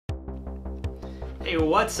Hey,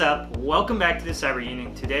 what's up? Welcome back to the Cyber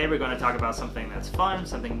Union. Today we're going to talk about something that's fun,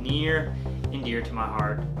 something near and dear to my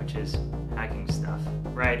heart, which is hacking stuff,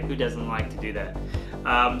 right? Who doesn't like to do that?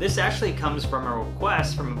 This actually comes from a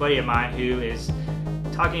request from a buddy of mine who is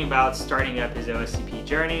talking about starting up his OSCP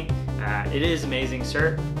journey. It is amazing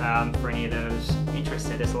cert for any of those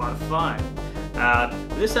interested. It's a lot of fun.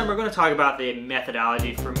 This time we're going to talk about the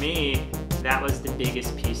methodology. For me, that was the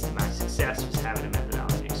biggest piece to my success, was having a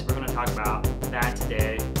methodology. So we're going to talk about that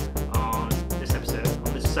today on this episode,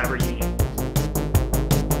 on the Cyber Union.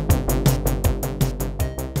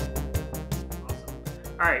 Awesome.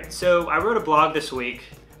 All right, so I wrote a blog this week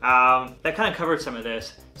that kind of covered some of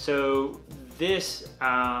this. So this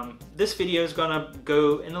video is gonna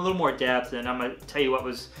go in a little more depth, and I'm gonna tell you what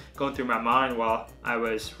was going through my mind while I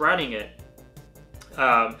was writing it.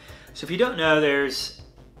 So if you don't know, there's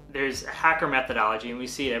a hacker methodology, and we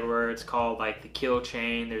see it everywhere. It's called like the kill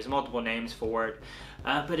chain. There's multiple names for it,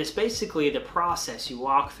 but it's basically the process you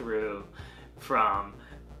walk through from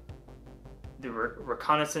the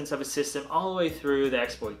reconnaissance of a system all the way through the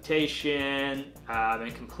exploitation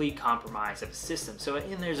and complete compromise of a system. So,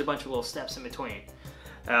 and there's a bunch of little steps in between,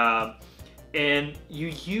 and you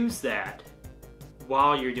use that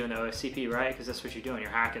while you're doing the OSCP, right? Because that's what you're doing.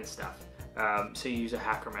 You're hacking stuff. So you use a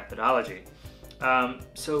hacker methodology.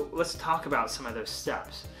 So let's talk about some of those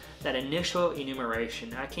steps. That initial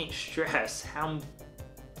enumeration, I can't stress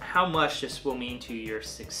how much this will mean to your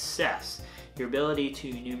success, your ability to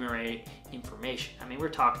enumerate information. I mean, we're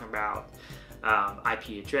talking about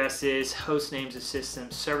IP addresses, host names of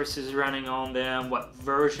systems, services running on them, what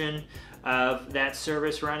version of that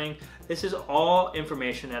service running. This is all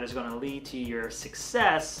information that is going to lead to your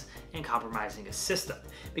success in compromising a system,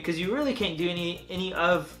 because you really can't do any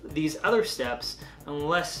of these other steps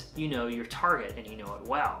unless you know your target and you know it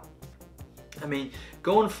well. I mean,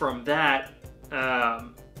 going from that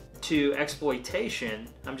to exploitation,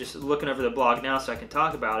 I'm just looking over the blog now so I can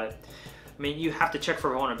talk about it. I mean, you have to check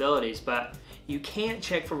for vulnerabilities, but you can't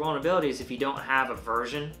check for vulnerabilities if you don't have a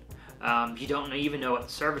version. You don't even know what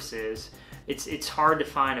the service is. It's hard to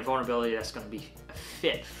find a vulnerability that's going to be a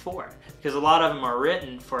fit for it, because a lot of them are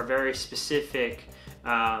written for a very specific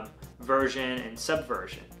version and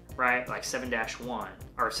subversion, right? Like 7-1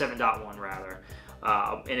 or 7.1 rather.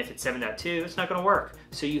 And if it's 7.2, it's not going to work.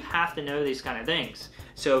 So you have to know these kind of things.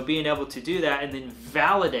 So being able to do that and then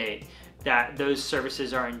validate that those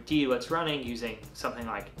services are indeed what's running using something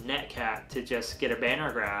like Netcat to just get a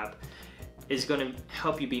banner grab is going to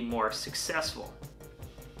help you be more successful.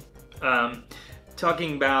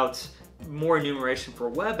 Talking about more enumeration for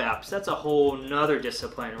web apps, that's a whole nother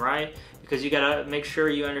discipline, right? Because you gotta make sure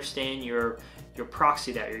you understand your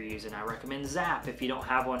proxy that you're using. I recommend Zap if you don't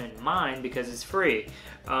have one in mind, because it's free.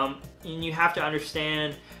 And you have to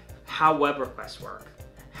understand how web requests work,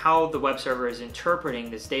 how the web server is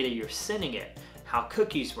interpreting this data you're sending it, how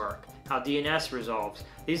cookies work, how DNS resolves.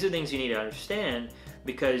 These are things you need to understand,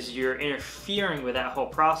 because you're interfering with that whole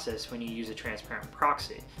process when you use a transparent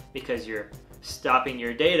proxy, because you're stopping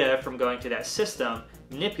your data from going to that system,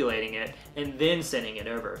 manipulating it, and then sending it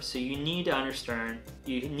over. So you need to understand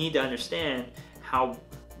how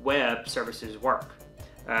web services work.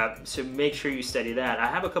 So make sure you study that. I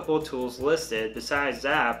have a couple of tools listed besides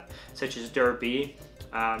Zap, such as Derby.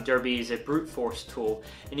 Derby is a brute force tool,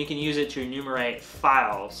 and you can use it to enumerate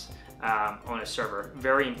files on a server.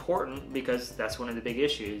 Very important, because that's one of the big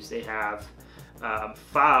issues. They have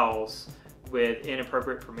files with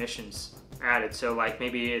inappropriate permissions added. So like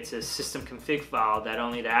maybe it's a system config file that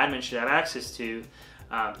only the admin should have access to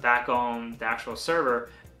back on the actual server,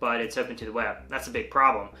 but it's open to the web. That's a big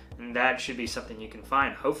problem, and that should be something you can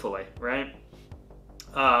find, hopefully, right?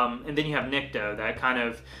 And then you have Nikto. That kind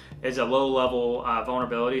of is a low-level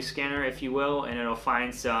vulnerability scanner, if you will, and it'll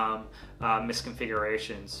find some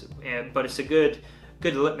misconfigurations. But it's a good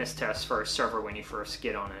litmus test for a server when you first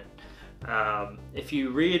get on it. If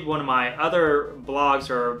you read one of my other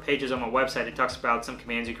blogs or pages on my website, it talks about some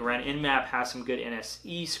commands you can run. Nmap has some good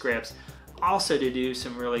NSE scripts also to do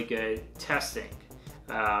some really good testing.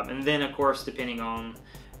 And then, of course, depending on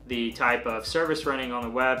the type of service running on the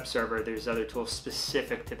web server, there's other tools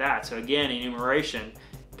specific to that. So again, enumeration,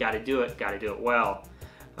 got to do it well.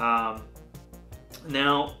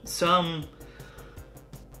 Now,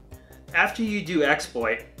 after you do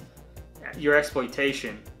your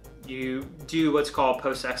exploitation, you do what's called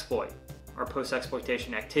post-exploit or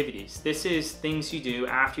post-exploitation activities. This is things you do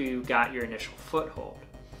after you got your initial foothold.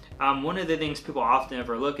 One of the things people often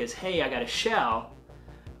overlook is, hey, I got a shell,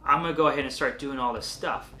 I'm gonna go ahead and start doing all this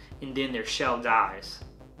stuff, and then their shell dies.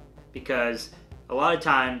 Because a lot of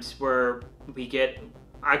times where we get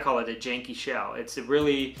I call it a janky shell. It's a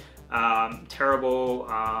really terrible,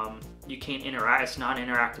 you can't interact, it's not an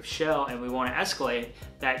interactive shell, and we want to escalate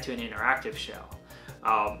that to an interactive shell.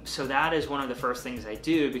 So that is one of the first things I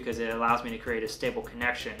do, because it allows me to create a stable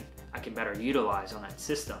connection I can better utilize on that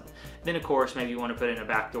system. Then of course, maybe you want to put in a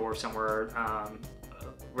backdoor somewhere,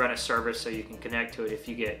 run a service so you can connect to it if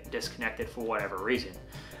you get disconnected for whatever reason.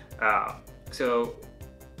 So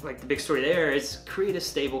like the big story there is create a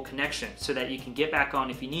stable connection so that you can get back on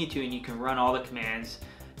if you need to, and you can run all the commands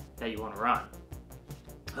that you want to run.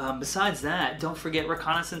 Besides that, don't forget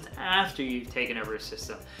reconnaissance after you've taken over a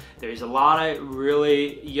system. There's a lot of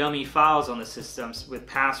really yummy files on the systems with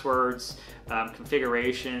passwords,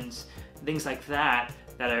 configurations, things like that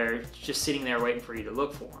that are just sitting there waiting for you to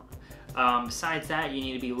look for them. Besides that, you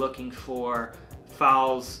need to be looking for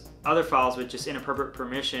files, other files with just inappropriate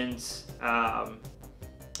permissions,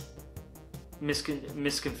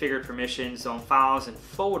 misconfigured permissions on files and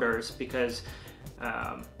folders, because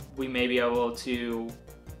we may be able to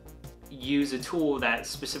use a tool that's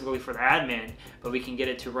specifically for the admin, but we can get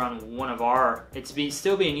it to run one of our,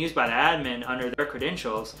 still being used by the admin under their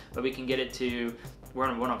credentials, but we can get it to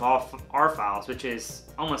run one of our files, which is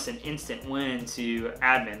almost an instant win to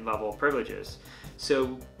admin level privileges.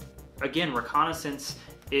 So again, reconnaissance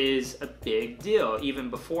is a big deal, even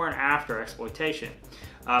before and after exploitation.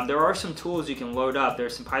 There are some tools you can load up.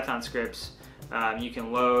 There's some Python scripts you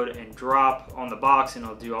can load and drop on the box, and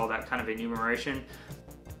it'll do all that kind of enumeration.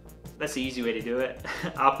 That's the easy way to do it.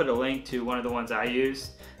 I'll put a link to one of the ones I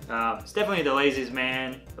used. It's definitely the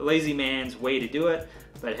lazy man's way to do it,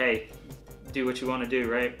 but hey, do what you want to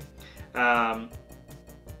do, right?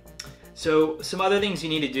 So some other things you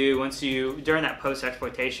need to do during that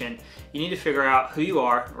post-exploitation, you need to figure out who you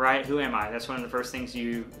are, right? Who am I? That's one of the first things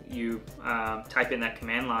you type in that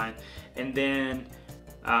command line, and then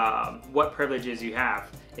what privileges you have.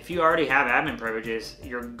 If you already have admin privileges,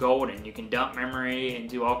 you're golden. You can dump memory and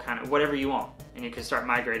do all kind of whatever you want, and you can start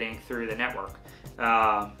migrating through the network.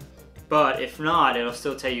 But if not, it'll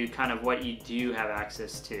still tell you kind of what you do have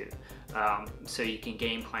access to, so you can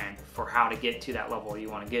game plan for how to get to that level you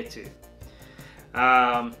want to get to.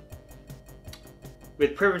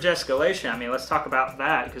 With privilege escalation, I mean, let's talk about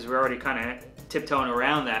that, because we're already kind of tiptoeing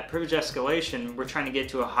around that. Privilege escalation, we're trying to get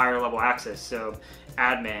to a higher level access, so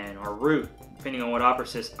admin or root, depending on what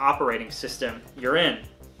operating system you're in.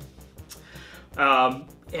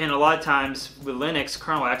 And a lot of times with Linux,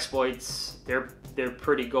 kernel exploits, they're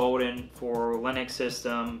pretty golden for Linux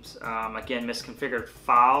systems. Again, misconfigured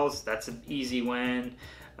files, that's an easy win.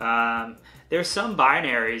 There's some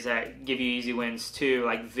binaries that give you easy wins too,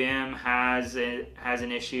 like Vim has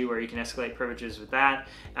an issue where you can escalate privileges with that,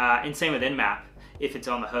 and same with Nmap if it's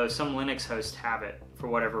on the host. Some Linux hosts have it for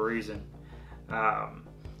whatever reason.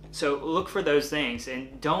 So look for those things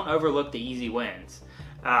and don't overlook the easy wins.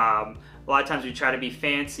 A lot of times we try to be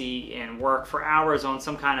fancy and work for hours on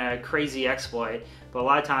some kind of crazy exploit, but a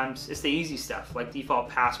lot of times it's the easy stuff like default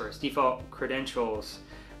passwords, default credentials,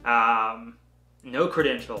 no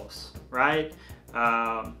credentials, right?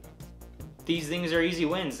 These things are easy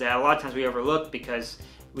wins that a lot of times we overlook because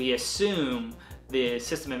we assume the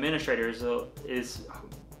system administrator is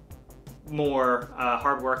more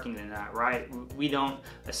hardworking than that, right? We don't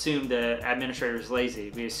assume the administrator is lazy.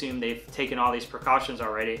 We assume they've taken all these precautions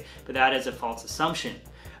already, but that is a false assumption.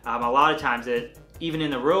 A lot of times, even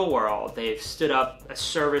in the real world, they've stood up a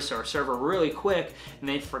service or a server really quick and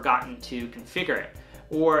they've forgotten to configure it.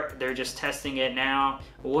 Or they're just testing it now,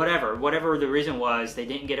 whatever the reason was, they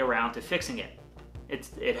didn't get around to fixing it.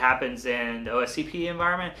 It happens in the OSCP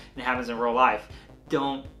environment and it happens in real life.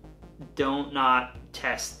 Don't not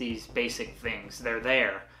test these basic things. They're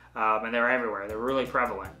there, and they're everywhere. They're really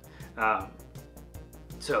prevalent.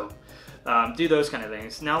 So do those kind of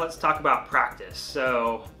things. Now let's talk about practice.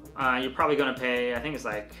 So you're probably going to pay, I think it's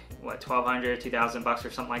like, what, $1,200, $2,000 or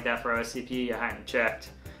something like that for OSCP. I hadn't checked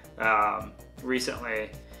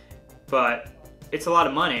recently, but it's a lot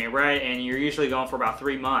of money, right? And you're usually going for about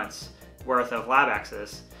 3 months worth of lab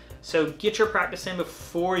access. So get your practice in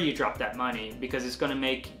before you drop that money, because it's going to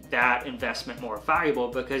make that investment more valuable,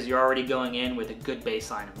 because you're already going in with a good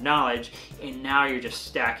baseline of knowledge and now you're just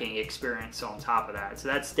stacking experience on top of that. So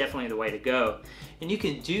that's definitely the way to go. And you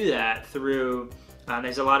can do that through,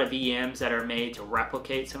 there's a lot of VMs that are made to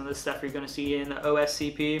replicate some of the stuff you're going to see in the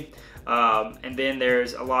OSCP. And then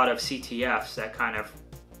there's a lot of CTFs that kind of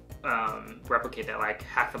replicate that, like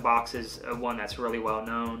Hack the Box is one that's really well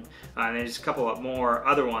known, and there's a couple of more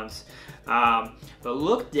other ones, but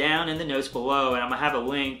look down in the notes below and I'm gonna have a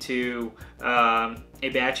link to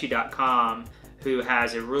abachi.com, who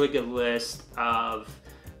has a really good list of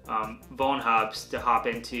vuln hubs to hop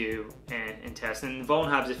into and test. And vuln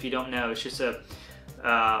hubs, if you don't know, it's just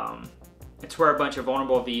it's where a bunch of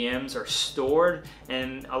vulnerable VMs are stored,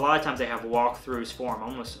 and a lot of times they have walkthroughs for them,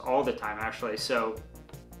 almost all the time actually. So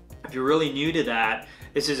if you're really new to that,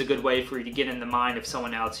 this is a good way for you to get in the mind of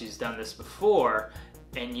someone else who's done this before,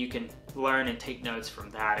 and you can learn and take notes from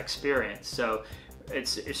that experience. So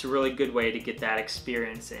it's a really good way to get that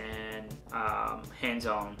experience and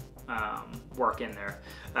hands-on work in there.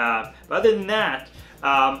 But other than that,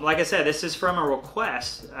 like I said, this is from a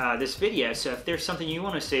request, this video. So if there's something you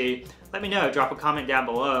want to see, let me know. Drop a comment down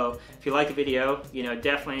below. If you like the video,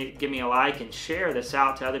 definitely give me a like and share this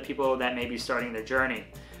out to other people that may be starting their journey.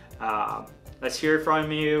 Let's hear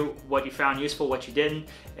from you, what you found useful, what you didn't,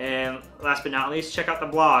 and last but not least, check out the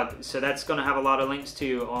blog. So that's going to have a lot of links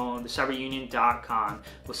to on thecyberunion.com.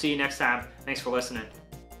 We'll see you next time. Thanks for listening.